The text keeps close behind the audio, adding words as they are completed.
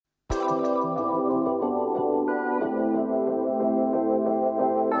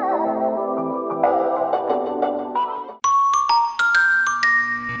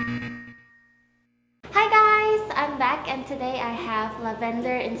today I have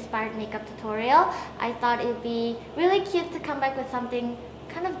lavender inspired makeup tutorial. I thought it would be really cute to come back with something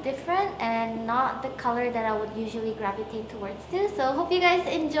kind of different and not the color that I would usually gravitate towards too. So hope you guys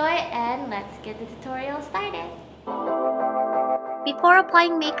enjoy and let's get the tutorial started. Before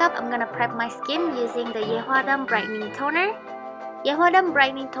applying makeup, I'm gonna prep my skin using the Yeohwadam Brightening Toner. Yeohwadam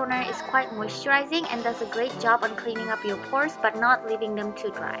Brightening Toner is quite moisturizing and does a great job on cleaning up your pores but not leaving them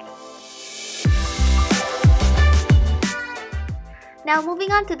too dry. Now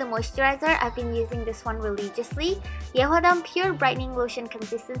moving on to the moisturizer, I've been using this one religiously. Yeohwadam Pure Brightening Lotion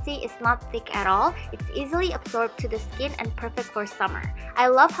consistency is not thick at all. It's easily absorbed to the skin and perfect for summer. I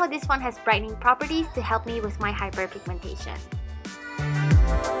love how this one has brightening properties to help me with my hyperpigmentation.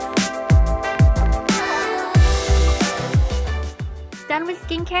 Done with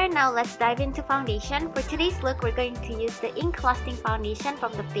skincare, now let's dive into foundation. For today's look, we're going to use the Ink Lasting Foundation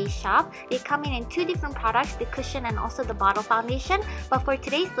from the Face Shop. They come in two different products, the cushion and also the bottle foundation. But for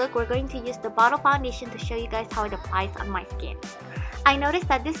today's look, we're going to use the bottle foundation to show you guys how it applies on my skin. I noticed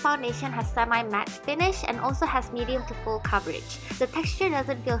that this foundation has semi-matte finish and also has medium to full coverage. The texture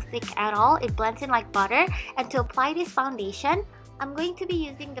doesn't feel thick at all, it blends in like butter. And to apply this foundation, I'm going to be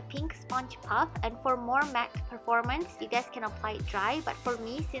using the pink sponge puff, and for more matte performance, you guys can apply it dry, but for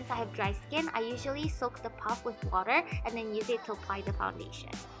me, since I have dry skin, I usually soak the puff with water and then use it to apply the foundation.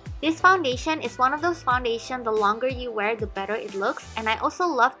 This foundation is one of those foundations, the longer you wear, the better it looks, and I also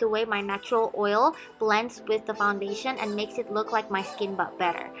love the way my natural oil blends with the foundation and makes it look like my skin but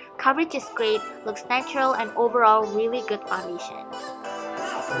better. Coverage is great, looks natural, and overall really good foundation.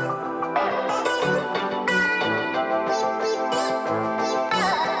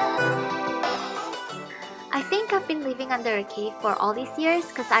 I think I've been living under a cave for all these years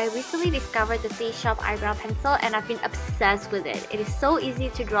because I recently discovered the Face Shop eyebrow pencil and I've been obsessed with it. It is so easy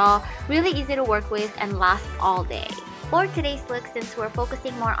to draw, really easy to work with, and lasts all day. For today's look, since we're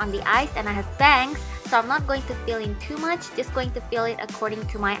focusing more on the eyes and I have bangs, so I'm not going to fill in too much, just going to fill it according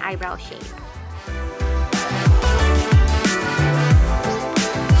to my eyebrow shape.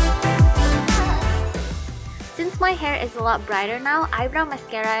 Since my hair is a lot brighter now, eyebrow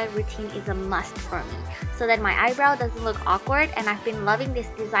mascara routine is a must for me, so that my eyebrow doesn't look awkward, and I've been loving this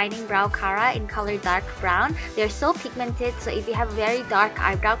Designing Brow Cara in color dark brown. They're so pigmented, so if you have very dark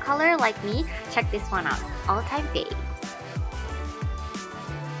eyebrow color like me, check this one out. All-time fave.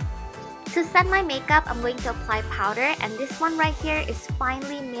 To set my makeup, I'm going to apply powder, and this one right here is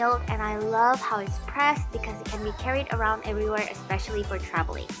finely milled, and I love how it's pressed because it can be carried around everywhere, especially for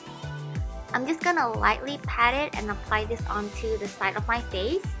traveling. I'm just gonna lightly pat it and apply this onto the side of my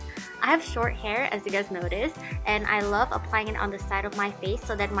face. I have short hair, as you guys noticed, and I love applying it on the side of my face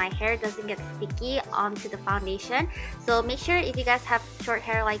so that my hair doesn't get sticky onto the foundation. So make sure if you guys have short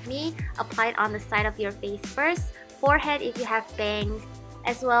hair like me, apply it on the side of your face first, forehead if you have bangs,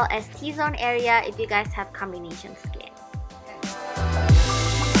 as well as T-zone area if you guys have combination skin.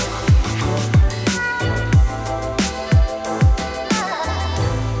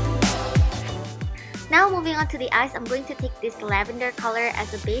 Now moving on to the eyes, I'm going to take this lavender color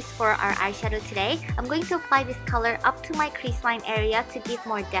as a base for our eyeshadow today. I'm going to apply this color up to my crease line area to give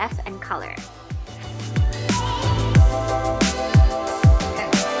more depth and color.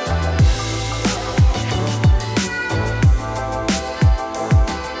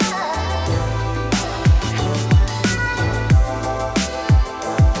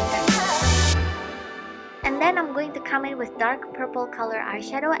 I'm going to come in with dark purple color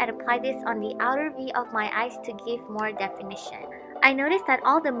eyeshadow and apply this on the outer V of my eyes to give more definition. I noticed that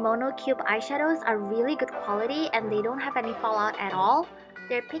all the mono cube eyeshadows are really good quality and they don't have any fallout at all.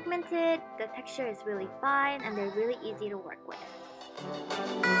 They're pigmented, the texture is really fine, and they're really easy to work with.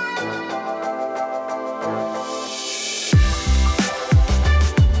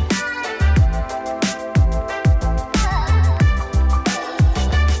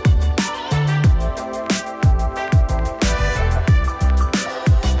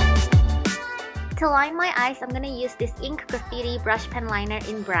 To line my eyes, I'm gonna use this Ink Graffiti brush pen liner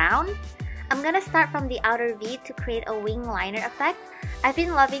in brown. I'm gonna start from the outer V to create a wing liner effect. I've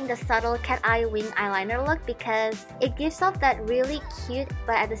been loving the subtle cat eye wing eyeliner look because it gives off that really cute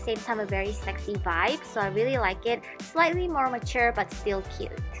but at the same time a very sexy vibe, so I really like it. Slightly more mature but still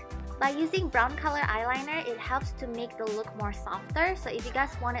cute. By using brown color eyeliner, it helps to make the look more softer, so if you guys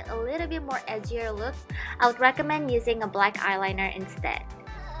want it a little bit more edgier look, I would recommend using a black eyeliner instead.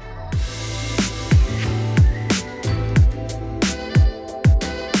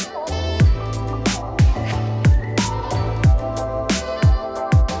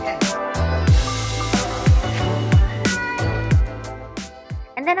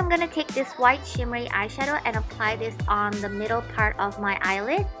 And then I'm gonna take this white shimmery eyeshadow and apply this on the middle part of my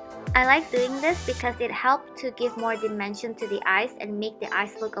eyelid. I like doing this because it helps to give more dimension to the eyes and make the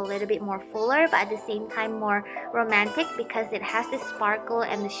eyes look a little bit more fuller, but at the same time more romantic because it has this sparkle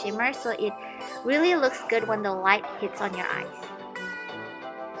and the shimmer, so it really looks good when the light hits on your eyes.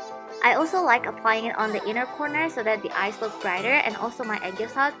 I also like applying it on the inner corner so that the eyes look brighter, and also my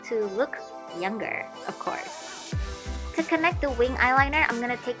aegyosa to look younger, of course. To connect the wing eyeliner, I'm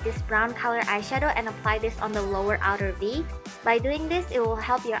gonna take this brown color eyeshadow and apply this on the lower outer V. By doing this, it will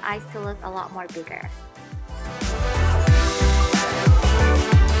help your eyes to look a lot more bigger.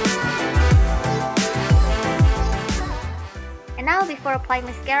 And now, before applying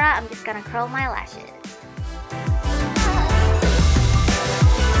mascara, I'm just gonna curl my lashes.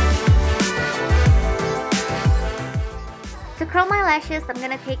 To curl my lashes, I'm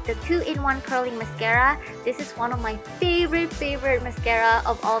gonna take the 2-in-1 curling mascara. This is one of my favorite mascara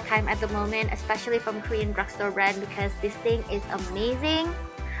of all time at the moment, especially from Korean drugstore brand, because this thing is amazing.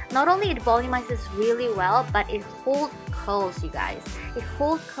 Not only it volumizes really well, but it holds curls, you guys. It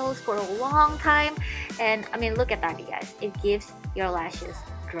holds curls for a long time, and I mean, look at that, you guys. It gives your lashes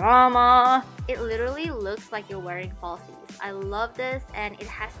drama. It literally looks like you're wearing falsies. I love this, and it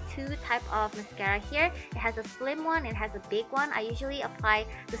has two types of mascara here. It has a slim one, it has a big one. I usually apply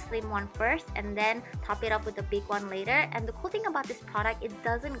the slim one first and then top it up with the big one later. And the cool thing about this product, it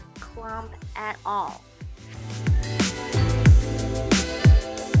doesn't clump at all.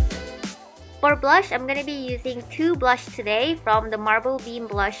 For blush, I'm gonna be using two blush today from the Marble Beam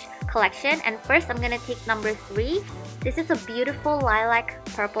blush collection. And first, I'm gonna take number 3. This is a beautiful lilac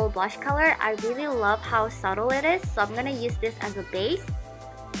purple blush color. I really love how subtle it is, so I'm gonna use this as a base.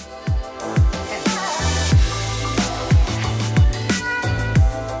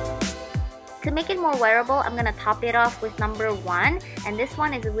 To make it more wearable, I'm gonna top it off with number 1, and this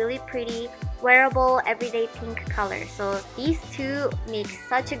one is a really pretty wearable everyday pink color. So these two make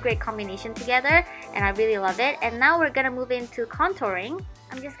such a great combination together, and I really love it. And now we're gonna move into contouring.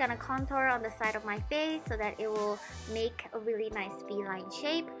 I'm just gonna contour on the side of my face so that it will make a really nice V-line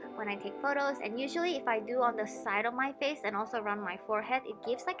shape when I take photos. And usually if I do on the side of my face and also around my forehead, it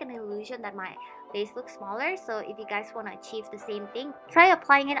gives like an illusion that my face looks smaller. So if you guys want to achieve the same thing, try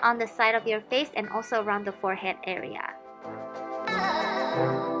applying it on the side of your face and also around the forehead area.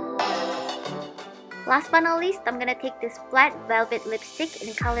 Last but not least, I'm gonna take this flat velvet lipstick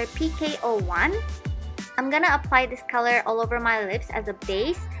in color PK01. I'm gonna apply this color all over my lips as a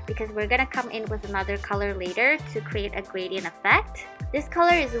base because we're gonna come in with another color later to create a gradient effect. This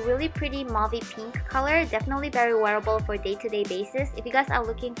color is a really pretty mauvey pink color, definitely very wearable for day-to-day basis. If you guys are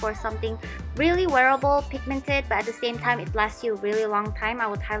looking for something really wearable, pigmented, but at the same time it lasts you a really long time, I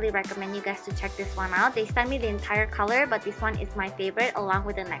would highly recommend you guys to check this one out. They sent me the entire color, but this one is my favorite along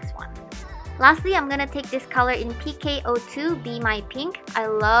with the next one. Lastly, I'm gonna take this color in PK02, Be My Pink. I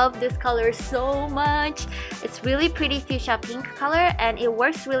love this color so much. It's really pretty fuchsia pink color, and it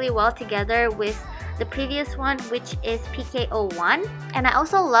works really well together with the previous one, which is PK01. And I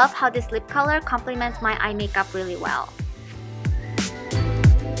also love how this lip color complements my eye makeup really well.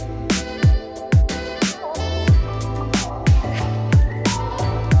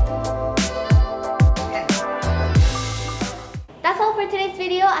 That's all for today's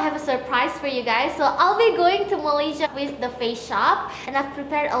video. I have a surprise for you guys. So I'll be going to Malaysia with the face shop, and I've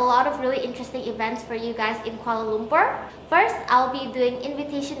prepared a lot of really interesting events for you guys in Kuala Lumpur. First, I'll be doing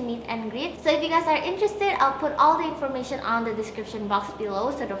invitation meet and greet. So if you guys are interested, I'll put all the information on the description box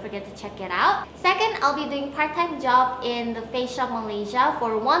below, so don't forget to check it out. Second, I'll be doing part-time job in the face shop Malaysia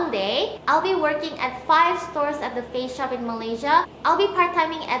for 1 day. I'll be working at 5 stores at the face shop in Malaysia. I'll be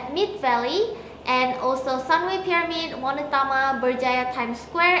part-timing at Midvalley, and also Sunway Pyramid, Utama, Berjaya Times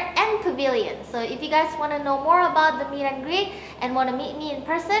Square, and Pavilion. So if you guys want to know more about the meet and greet and want to meet me in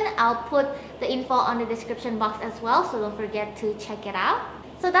person, I'll put the info on the description box as well, so don't forget to check it out.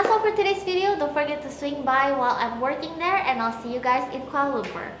 So that's all for today's video. Don't forget to swing by while I'm working there, and I'll see you guys in Kuala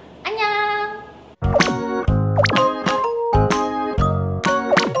Lumpur. Annyeong!